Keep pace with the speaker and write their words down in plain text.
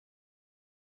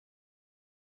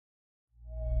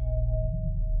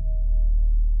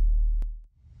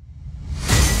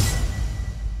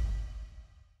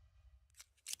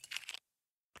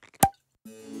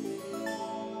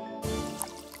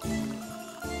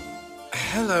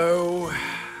Hello.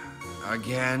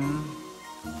 Again.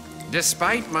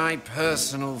 Despite my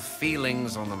personal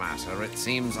feelings on the matter, it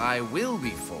seems I will be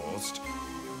forced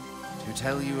to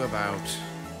tell you about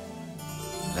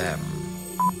them.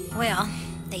 Well,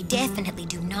 they definitely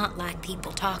do not like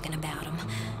people talking about them.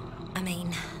 I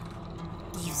mean,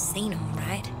 you've seen them,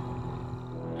 right?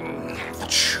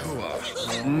 Sure.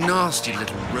 Nasty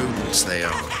little rodents they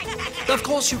are. Of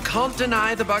course, you can't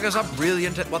deny the buggers are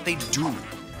brilliant at what they do.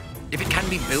 If it can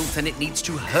be built and it needs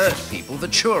to hurt people, the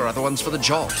Chur are the ones for the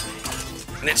job.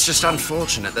 And it's just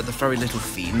unfortunate that the furry little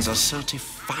fiends are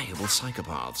certifiable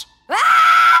psychopaths.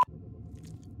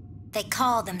 They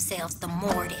call themselves the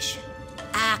Mordish.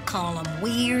 I call them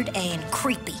weird and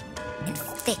creepy,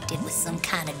 infected with some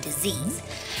kind of disease.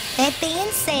 That being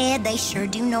said, they sure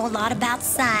do know a lot about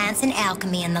science and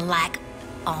alchemy and the like.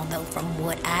 Although from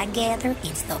what I gather,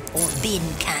 it's the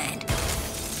forbidden kind.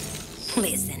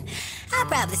 Listen, I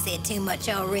probably said too much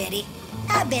already.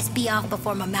 I best be off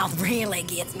before my mouth really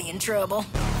gets me in trouble.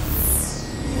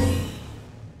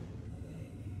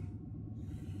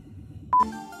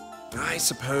 I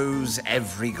suppose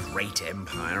every great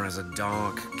empire has a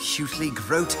dark, cutely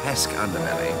grotesque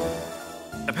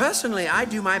underbelly. Personally, I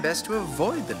do my best to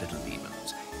avoid the little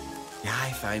demons.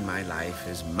 I find my life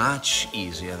is much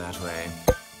easier that way.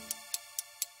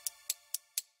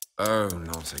 Oh,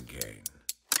 not again.